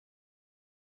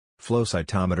Flow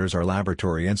cytometers are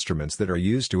laboratory instruments that are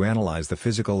used to analyze the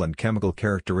physical and chemical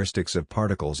characteristics of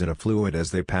particles in a fluid as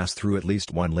they pass through at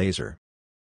least one laser.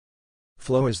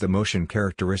 Flow is the motion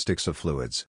characteristics of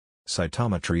fluids.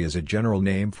 Cytometry is a general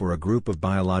name for a group of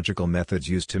biological methods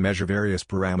used to measure various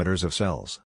parameters of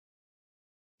cells.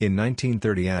 In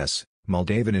 1930s,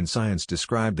 Moldavan in Science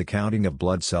described the counting of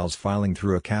blood cells filing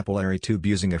through a capillary tube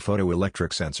using a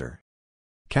photoelectric sensor.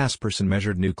 Kasperson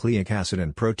measured nucleic acid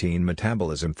and protein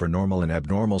metabolism for normal and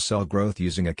abnormal cell growth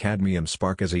using a cadmium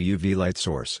spark as a UV light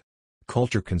source.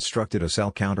 Coulter constructed a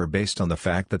cell counter based on the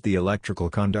fact that the electrical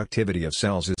conductivity of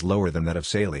cells is lower than that of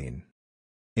saline.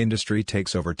 Industry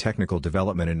takes over technical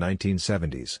development in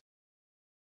 1970s.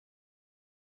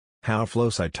 How flow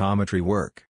cytometry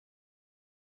work.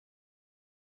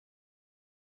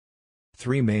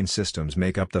 Three main systems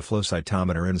make up the flow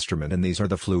cytometer instrument, and these are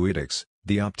the fluidics,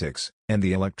 the optics, and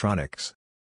the electronics.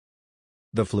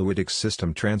 The fluidics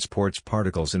system transports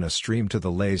particles in a stream to the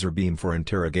laser beam for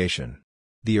interrogation.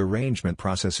 The arrangement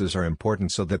processes are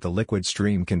important so that the liquid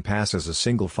stream can pass as a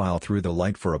single file through the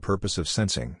light for a purpose of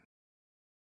sensing.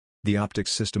 The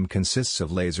optics system consists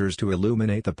of lasers to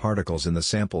illuminate the particles in the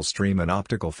sample stream and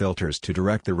optical filters to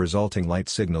direct the resulting light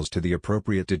signals to the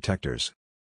appropriate detectors.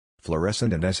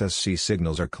 Fluorescent and SSC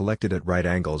signals are collected at right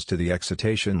angles to the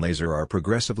excitation laser are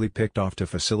progressively picked off to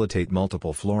facilitate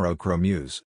multiple fluorochrome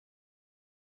use.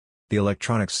 The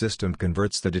electronic system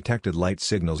converts the detected light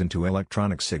signals into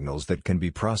electronic signals that can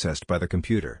be processed by the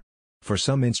computer. For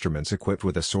some instruments equipped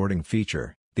with a sorting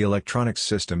feature, the electronics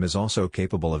system is also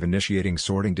capable of initiating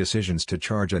sorting decisions to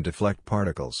charge and deflect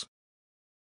particles.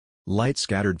 Light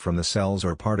scattered from the cells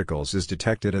or particles is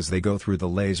detected as they go through the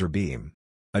laser beam.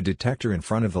 A detector in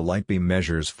front of the light beam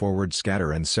measures forward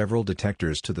scatter and several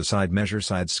detectors to the side measure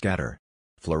side scatter.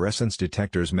 Fluorescence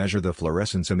detectors measure the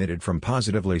fluorescence emitted from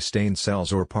positively stained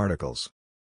cells or particles.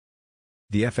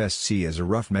 The FSC is a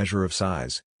rough measure of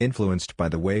size, influenced by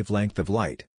the wavelength of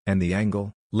light, and the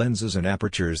angle, lenses and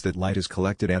apertures that light is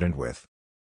collected at and with.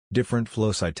 Different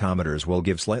flow cytometers will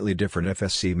give slightly different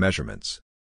FSC measurements.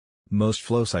 Most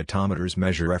flow cytometers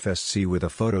measure FSC with a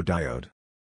photodiode.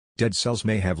 Dead cells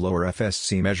may have lower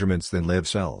FSC measurements than live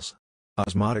cells.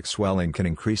 Osmotic swelling can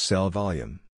increase cell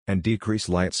volume, and decrease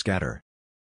light scatter.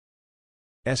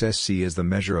 SSC is the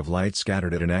measure of light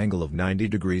scattered at an angle of 90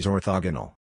 degrees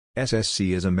orthogonal.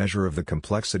 SSC is a measure of the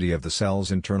complexity of the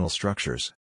cell's internal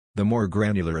structures. The more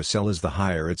granular a cell is, the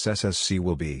higher its SSC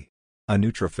will be. A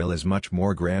neutrophil is much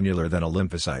more granular than a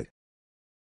lymphocyte.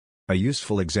 A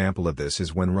useful example of this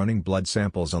is when running blood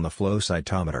samples on the flow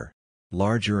cytometer.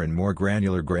 Larger and more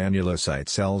granular granulocyte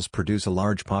cells produce a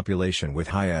large population with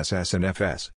high SS and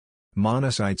FS.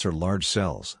 Monocytes are large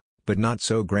cells, but not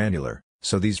so granular,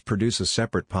 so these produce a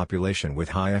separate population with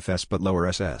high FS but lower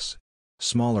SS.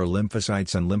 Smaller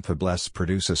lymphocytes and lymphoblasts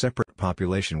produce a separate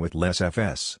population with less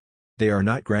FS. They are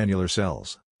not granular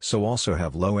cells, so also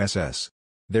have low SS.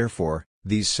 Therefore,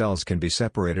 these cells can be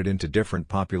separated into different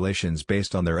populations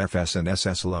based on their FS and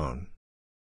SS alone.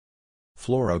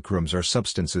 Fluorochromes are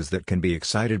substances that can be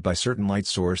excited by certain light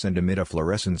source and emit a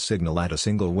fluorescent signal at a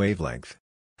single wavelength.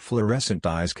 Fluorescent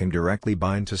dyes can directly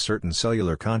bind to certain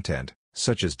cellular content,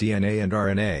 such as DNA and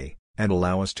RNA, and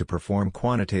allow us to perform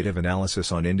quantitative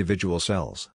analysis on individual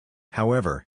cells.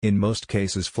 However, in most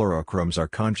cases fluorochromes are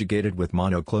conjugated with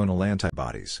monoclonal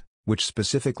antibodies, which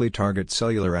specifically target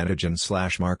cellular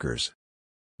antigens/markers.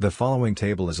 The following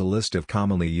table is a list of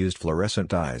commonly used fluorescent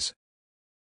dyes.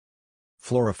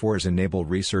 Fluorophores enable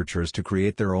researchers to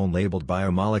create their own labeled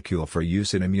biomolecule for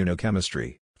use in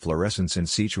immunochemistry, fluorescence in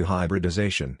situ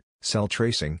hybridization, cell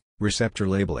tracing, receptor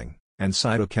labeling, and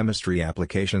cytochemistry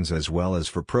applications, as well as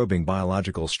for probing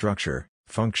biological structure,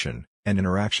 function, and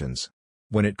interactions.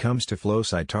 When it comes to flow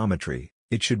cytometry,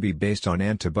 it should be based on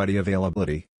antibody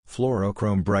availability,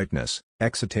 fluorochrome brightness,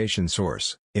 excitation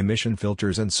source, emission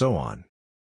filters and so on.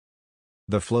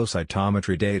 The flow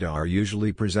cytometry data are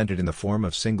usually presented in the form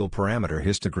of single-parameter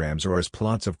histograms or as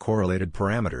plots of correlated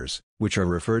parameters, which are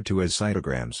referred to as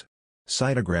cytograms.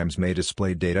 Cytograms may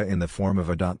display data in the form of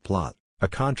a dot plot, a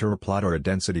contour plot or a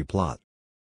density plot.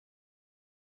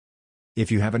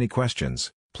 If you have any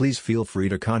questions, please feel free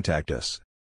to contact us.